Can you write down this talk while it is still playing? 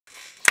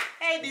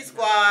Hey,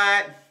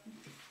 DeeSquad.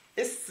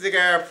 It's the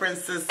girl,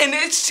 Princess. And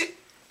it's...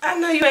 I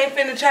know you ain't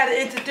finna try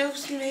to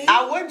introduce me.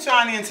 I wasn't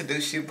trying to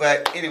introduce you,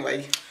 but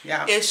anyway,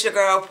 yeah. It's your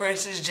girl,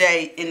 Princess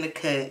J, in the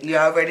cut. You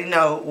already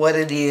know what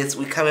it is.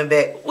 We coming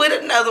back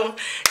with another one.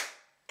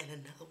 And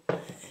another one.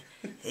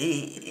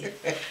 Hey.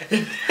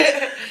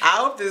 I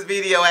hope this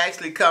video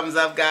actually comes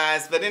up,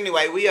 guys. But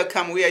anyway, we are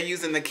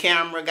using the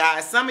camera,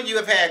 guys. Some of you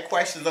have had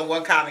questions on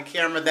what kind of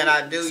camera that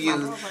I do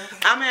use.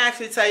 I'm gonna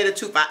actually tell you the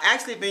truth. I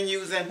actually been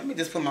using, let me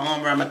just put my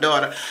arm around my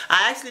daughter.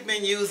 I actually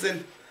been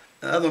using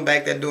the other one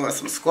back there doing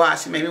some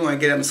squats. She made me want to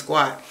get up and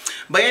squat.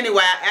 But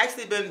anyway, I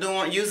actually been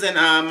using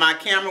my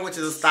camera, which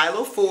is a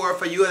Stylo 4.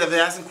 For you that have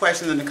asked some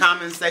questions in the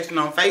comment section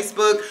on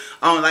Facebook,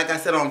 on, like I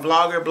said, on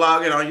Vlogger,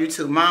 Blogging, on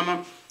YouTube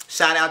Mama.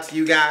 Shout out to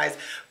you guys.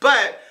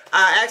 But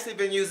I actually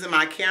been using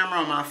my camera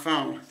on my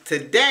phone.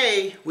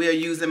 Today we are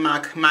using my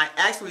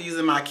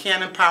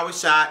Canon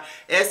PowerShot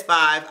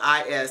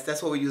S5 IS.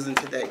 That's what we're using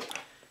today.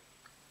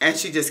 And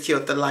she just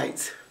killed the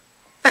lights.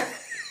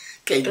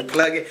 Can you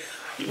plug it?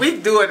 We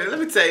doing it. Let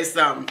me tell you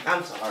something.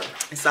 I'm sorry.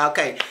 It's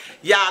okay.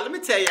 Y'all, let me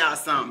tell y'all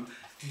something.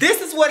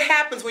 This is what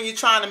happens when you're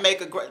trying to make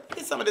a great...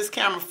 Get some of this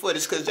camera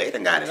footage because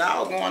Jaden got it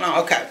all going on.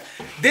 Okay.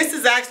 This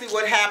is actually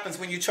what happens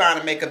when you're trying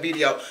to make a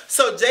video.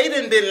 So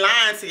Jaden been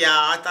lying to y'all.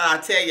 I thought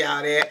I'd tell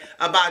y'all that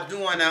about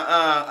doing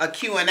a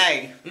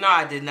Q&A. No,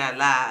 I did not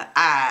lie.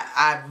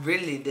 I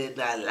really did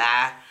not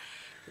lie.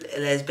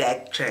 Let's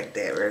backtrack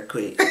that real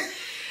quick.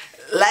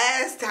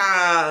 Last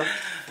time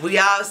we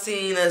all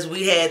seen us,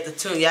 we had the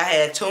tune. Y'all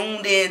had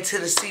tuned in to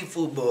the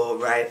seafood bowl,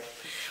 right?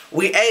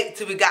 We ate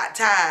till we got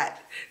tired.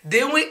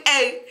 Then we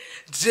ate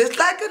just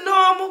like a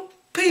normal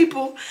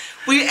people.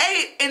 We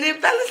ate and then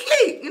fell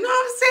asleep. You know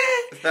what I'm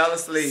saying? Fell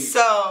asleep.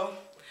 So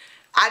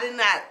I did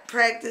not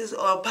practice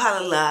or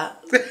apologize.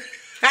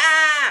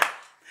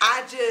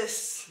 I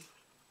just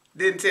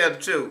didn't tell the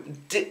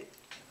truth.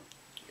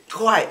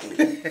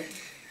 Quietly.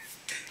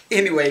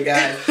 Anyway,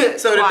 guys,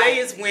 so today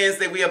is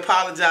Wednesday. We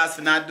apologize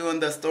for not doing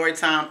the story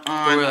time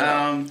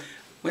on,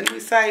 when did we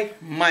say?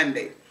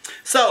 Monday.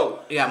 So,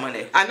 yeah,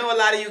 Monday. I know a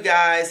lot of you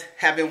guys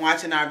have been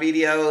watching our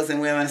videos,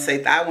 and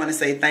I want to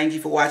say thank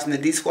you for watching the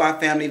DeeSquad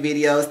family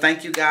videos.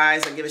 Thank you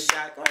guys. I give a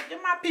shout. Go ahead, give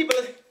my people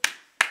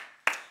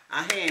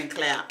a hand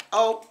clap.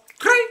 Oh,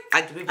 great.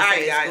 All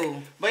right, guys.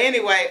 Cool. But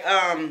anyway,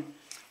 I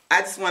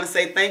just want to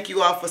say thank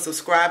you all for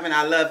subscribing.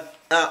 I love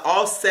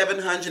all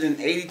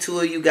 782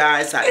 of you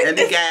guys and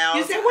the gals.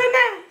 You said what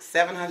now?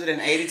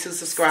 782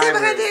 subscribers.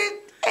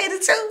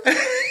 782.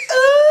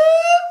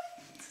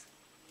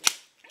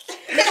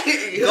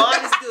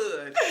 God is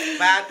good.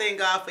 But I thank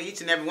God for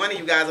each and every one of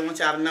you guys. I want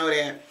y'all to know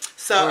that.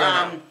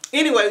 So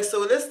anyway, so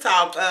let's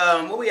talk.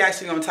 What we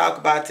actually gonna talk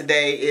about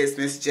today is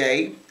Miss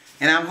J.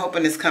 And I'm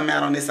hoping this come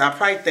out on this.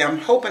 I'm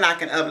hoping I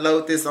can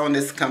upload this on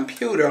this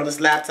computer, on this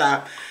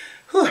laptop.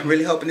 Whew, I'm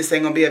really hoping this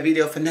ain't gonna be a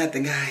video for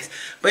nothing, guys.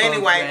 But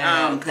anyway,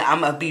 I'm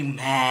gonna be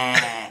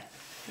mad.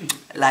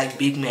 Like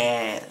big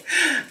mad.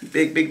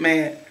 Big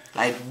mad.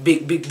 Like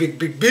big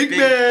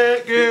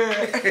mad, girl.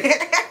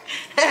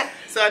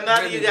 So I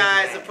know you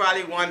guys are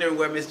probably wondering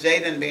where Miss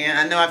Jaden been.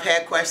 I know I've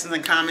had questions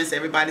and comments.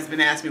 Everybody's been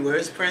asking me,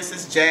 where's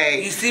Princess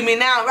J? You see me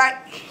now, right?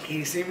 Can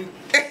you see me?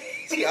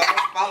 She almost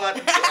fall out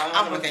the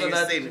can you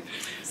see me?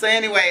 So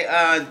anyway,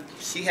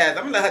 she has,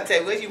 I'm gonna let her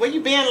tell you, where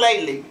you been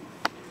lately?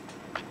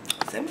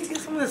 Let me get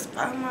some of the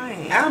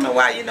spotlight. I don't know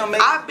why, you know,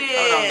 maybe. I've been.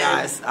 Hold on,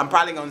 guys. I'm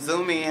probably gonna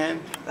zoom in.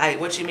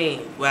 Like, what you mean?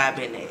 Where I've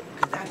been at?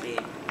 Because I've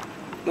been.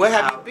 Where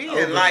have you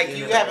been? Like,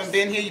 you haven't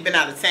been here, you've been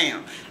out of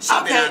town. She's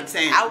been out of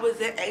town. I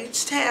was in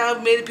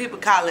H-Town. Many people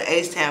call it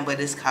H-Town, but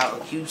it's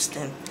called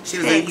Houston, She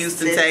was in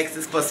Houston,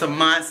 Texas for some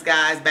months,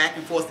 guys, back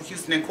and forth to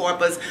Houston and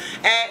Corpus.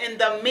 And in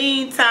the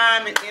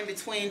meantime, and in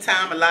between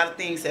time, a lot of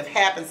things have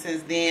happened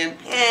since then.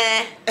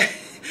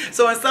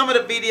 So in some of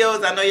the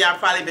videos, I know y'all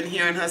probably been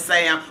hearing her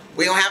saying,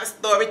 we don't have a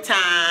story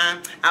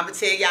time. I'm going to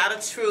tell y'all the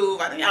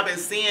truth. I think y'all been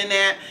seeing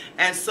that.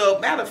 And so,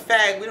 matter of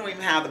fact, we don't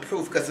even have the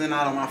proof because it's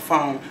not on my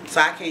phone. So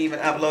I can't even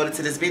upload it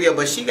to this video.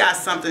 But she got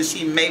something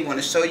she may want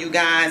to show you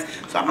guys.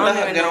 So I'm going to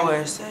let her go.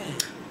 Where it's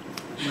at.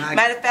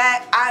 Matter of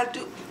fact, I'll be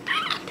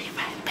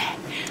right back.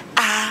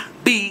 I'll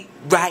be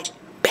right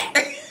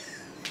back.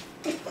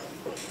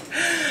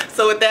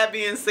 So with that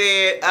being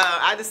said,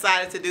 I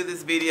decided to do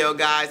this video,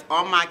 guys,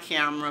 on my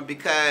camera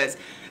because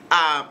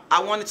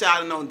I wanted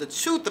y'all to know the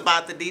truth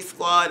about the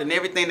DeeSquad and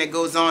everything that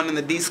goes on in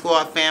the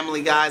DeeSquad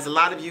family, guys. A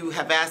lot of you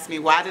have asked me,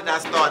 why did I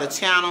start a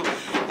channel?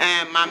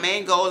 And my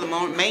main goal, the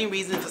main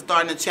reason for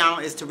starting a channel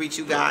is to reach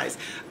you guys,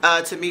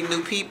 to meet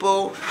new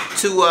people,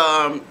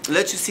 to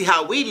let you see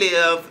how we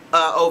live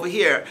over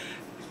here.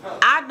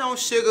 I don't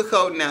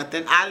sugarcoat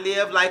nothing. I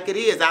live like it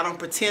is. I don't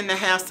pretend to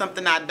have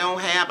something I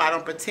don't have. I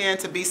don't pretend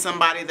to be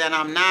somebody that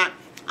I'm not.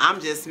 I'm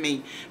just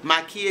me.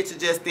 My kids are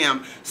just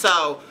them.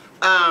 So,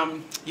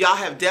 y'all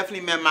have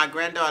definitely met my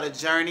granddaughter,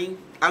 Journey.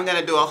 I'm going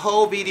to do a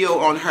whole video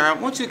on her. I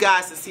want you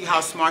guys to see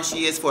how smart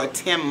she is for a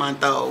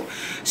 10-month-old.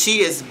 She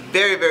is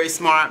very, very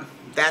smart.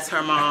 That's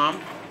her mom.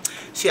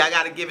 I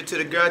got to give it to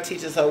the girl,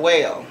 teaches her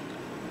well.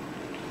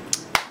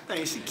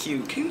 think she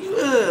cute. Can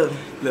you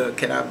Look,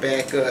 can I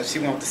back up? She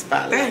wants the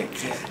spotlight.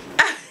 thank you.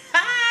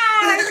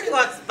 She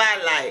wants the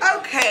spotlight.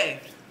 Okay.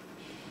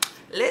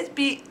 Let's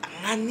be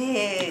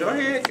honest. Go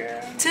ahead,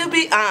 girl. To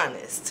be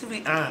honest,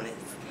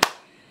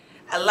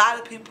 a lot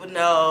of people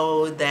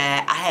know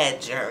that I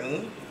had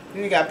Journey.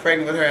 You got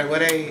pregnant with her at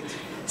what age?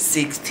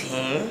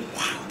 16.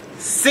 Wow.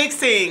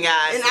 16,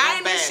 guys. And I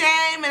ain't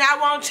ashamed, and I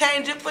won't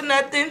change it for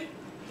nothing.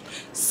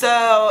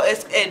 So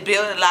it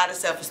built a lot of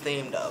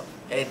self-esteem, though.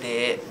 It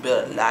did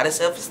build a lot of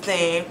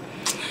self-esteem.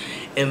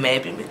 It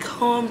made me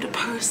become the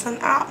person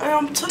I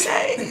am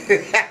today.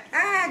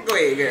 Go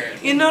ahead, girl.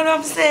 You know what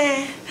I'm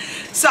saying?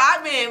 So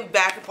I've been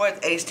back and forth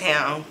to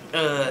H-Town,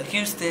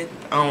 Houston.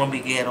 I don't want to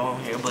be ghetto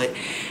on here, but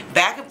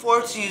back and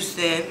forth to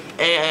Houston.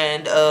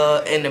 And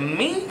in the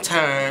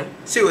meantime,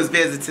 She was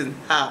visiting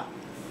her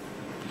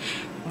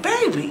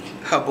baby,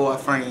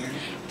 boyfriend.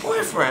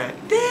 boyfriend.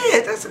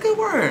 Yeah, that's a good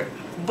word.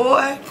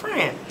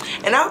 Boyfriend.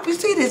 And I hope you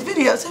see this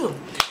video too.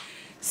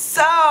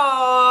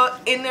 So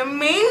in the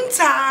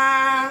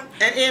meantime,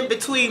 And in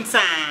between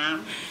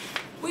time,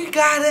 we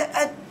got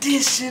an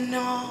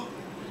additional.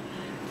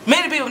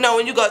 Many people know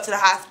when you go to the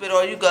hospital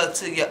or you go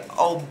to your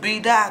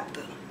OB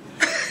doctor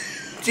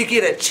to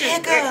get a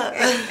checkup.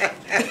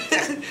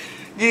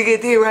 You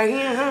get that right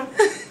here, huh?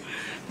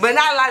 But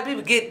not a lot of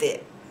people get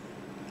that.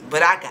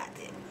 But I got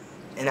that.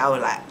 And I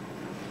was like,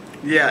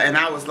 yeah, and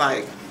I was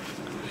like,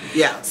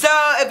 yeah. so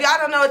if y'all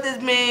don't know what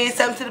this means,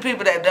 some to the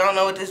people that don't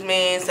know what this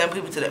means, some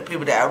people to the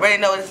people that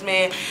already know what this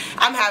means,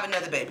 I'm having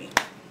another baby.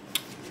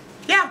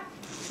 Yeah,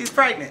 she's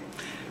pregnant.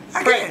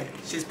 Again.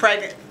 She's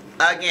pregnant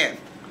again.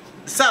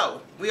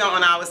 So, we are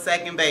on our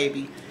second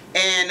baby.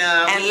 And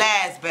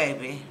last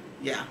baby.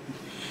 yeah.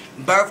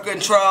 Birth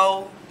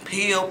control,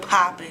 pill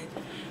popping,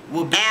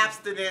 will be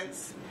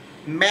Abstinence,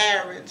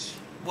 marriage.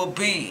 will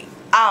be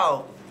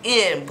all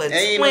in between. I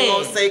ain't even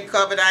gonna say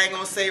covered, I ain't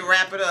gonna say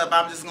wrap it up.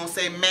 I'm just gonna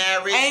say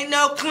marriage. Ain't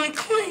no clink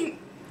clink.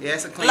 Yeah,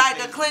 it's a clean Like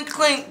thing. a clink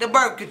clink, the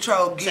birth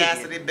control gives.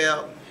 Chastity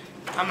belt.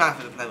 I'm not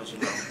gonna play with you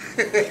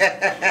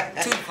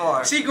though. Too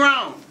far. She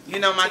grown. You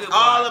know,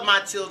 all of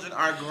my children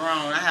are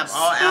grown. I have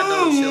all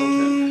adult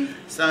children.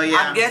 So yeah.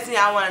 I'm guessing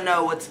y'all want to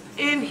know what's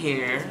in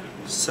here.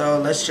 So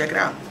let's check it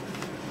out.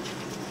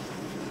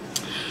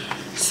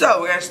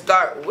 So we're gonna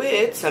start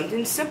with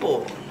something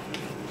simple.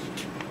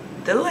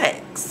 The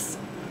legs.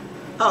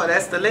 Oh,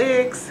 that's the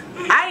legs.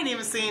 I ain't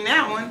even seen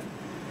that one.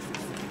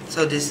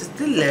 So this is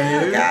the Yeah,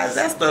 legs. guys,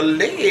 that's the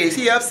legs.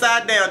 He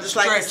upside down, just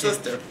like his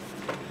Stretching. sister.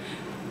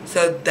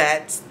 So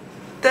that's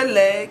the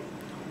leg.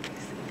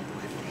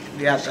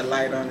 You got the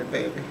light on it,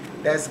 baby.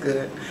 That's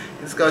good.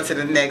 Let's go to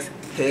the next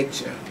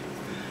picture.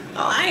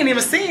 Oh, I ain't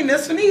even seen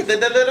this one either.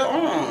 The little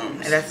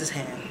arms. And that's his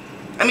hand.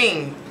 I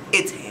mean,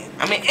 it's hand.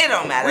 I mean, it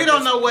don't matter. We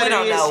don't know what it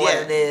is We don't know what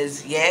yet. it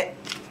is yet.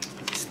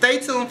 Stay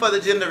tuned for the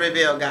gender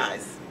reveal,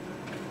 guys.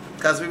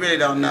 Because we really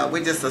don't know.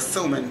 We're just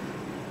assuming.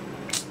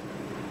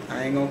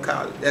 I ain't gonna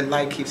call it. That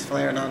light keeps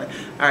flaring on it.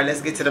 All right, let's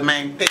get to the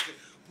main picture.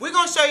 We're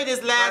gonna show you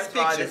this last First of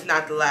all, picture. This is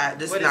not the last.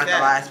 This What is is not the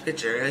that? last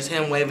picture. It's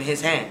him waving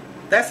his hand.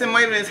 That's him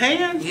waving his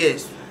hand?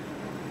 Yes.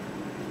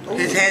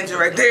 His Ooh. hands are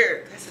right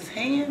there. That's his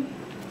hand?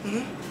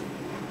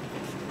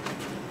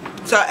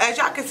 So as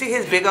y'all can see,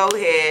 his big old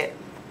head.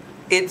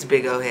 It's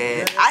big old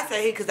head. Yeah. I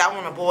say he because I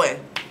want a boy.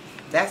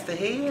 That's the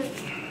head?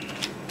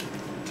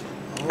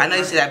 I know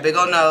you see that big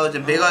old nose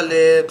and big old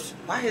lips.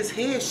 Why his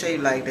head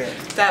shaped like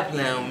that? Stop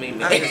playing with me,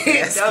 man. I'm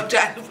just Don't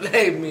try to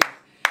play with me.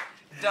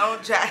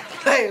 Don't try to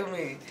play with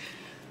me.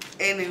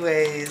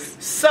 Anyways.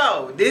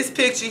 So, this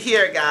picture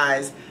here,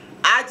 guys,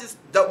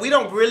 we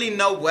don't really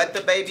know what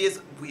the baby is.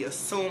 We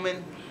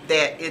assuming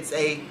that it's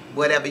a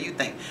whatever you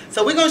think.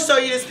 So, we're going to show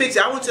you this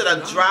picture. I want you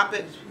to drop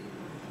it.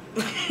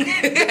 Do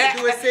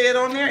it say it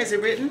on there? Is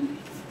it written?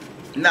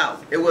 No,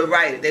 it would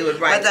write it. They would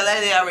write But the it.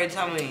 lady already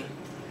told me.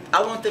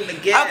 I want them to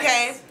guess.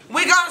 Okay,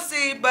 we gonna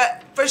see,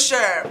 but for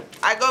sure,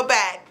 I go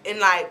back in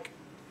like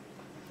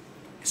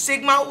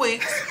 6 more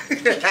weeks.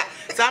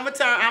 So I'm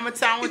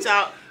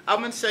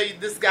gonna show you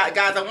this guy,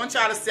 guys. I want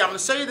y'all to see. I'm gonna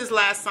show you this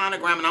last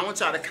sonogram, and I want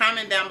y'all to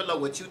comment down below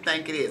what you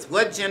think it is.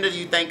 What gender do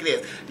you think it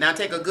is? Now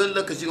take a good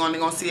look, cause you're only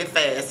gonna see it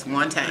fast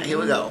one time. Here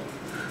we go.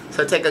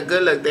 So take a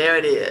good look. There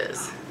it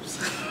is.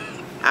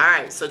 All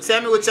right. So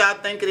tell me what y'all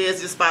think it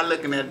is just by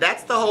looking at it.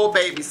 That's the whole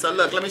baby. So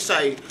look, let me show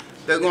you.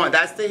 They're going.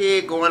 That's the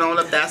head going on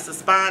up. That's the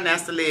spine.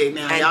 That's the leg.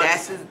 Now, And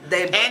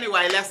y'all.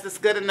 Anyway, that's just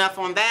good enough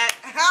on that.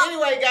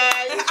 Anyway,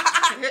 guys.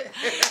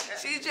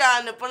 She's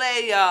trying to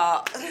play,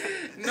 y'all.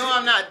 No,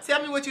 I'm not.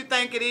 Tell me what you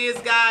think it is,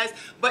 guys.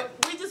 But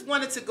we just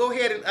wanted to go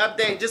ahead and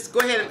update. Just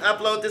go ahead and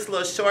upload this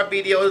little short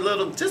video,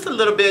 just a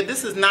little bit.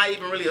 This is not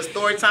even really a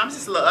story time. It's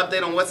just a little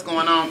update on what's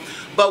going on.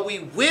 But we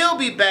will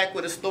be back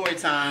with a story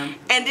time.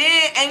 And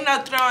then ain't no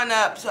throwing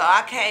up, so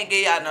I can't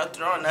get y'all no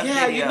throwing up.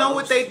 Yeah, videos. you know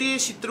what they did?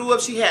 She threw up.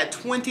 She had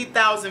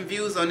 20,000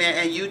 views on there,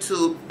 and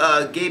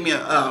YouTube gave me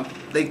a.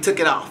 They took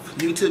it off.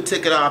 YouTube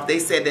took it off. They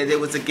said that it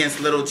was against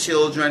little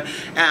children,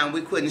 and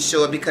we couldn't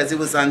show it because it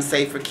was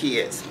unsafe for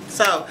kids.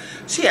 So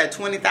she had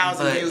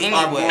 20,000 views or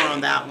more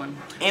on that one.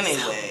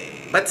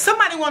 Anyway. But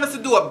somebody want us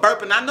to do a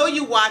burp, and I know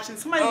you watching.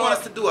 Somebody want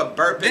us to do a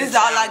burp. This is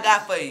all I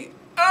got for you.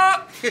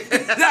 I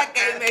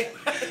can't make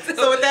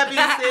So with that being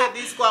said,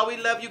 DeeSquad, we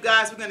love you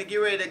guys. We're going to get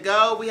ready to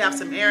go. We have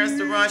some errands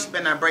to run. She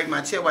better not break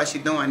my chair while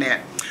she's doing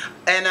that.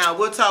 And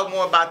we'll talk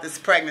more about this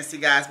pregnancy,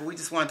 guys. But we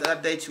just wanted to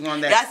update you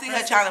on that. Y'all see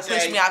her trying to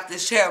push me off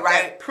this chair,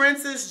 right?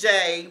 Princess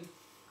J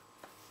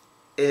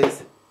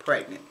is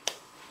pregnant.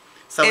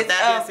 So with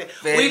that being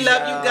said, we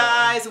love you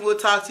guys, and we'll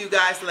talk to you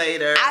guys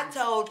later. I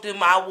told them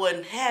I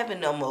wasn't having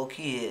no more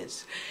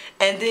kids.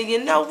 And then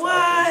you know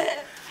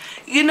what?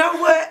 You know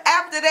what?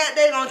 After that,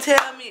 they gonna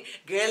tell me,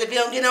 girl, if you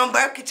don't get on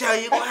birth control,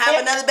 you're gonna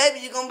have another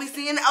baby. You're gonna be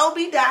seeing the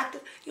OB doctor.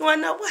 You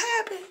wanna know what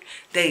happened?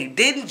 They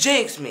didn't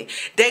jinx me.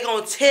 They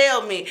gonna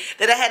tell me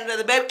that I had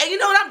another baby. And you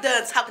know what? I'm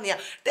done talking to y'all.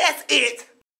 That's it.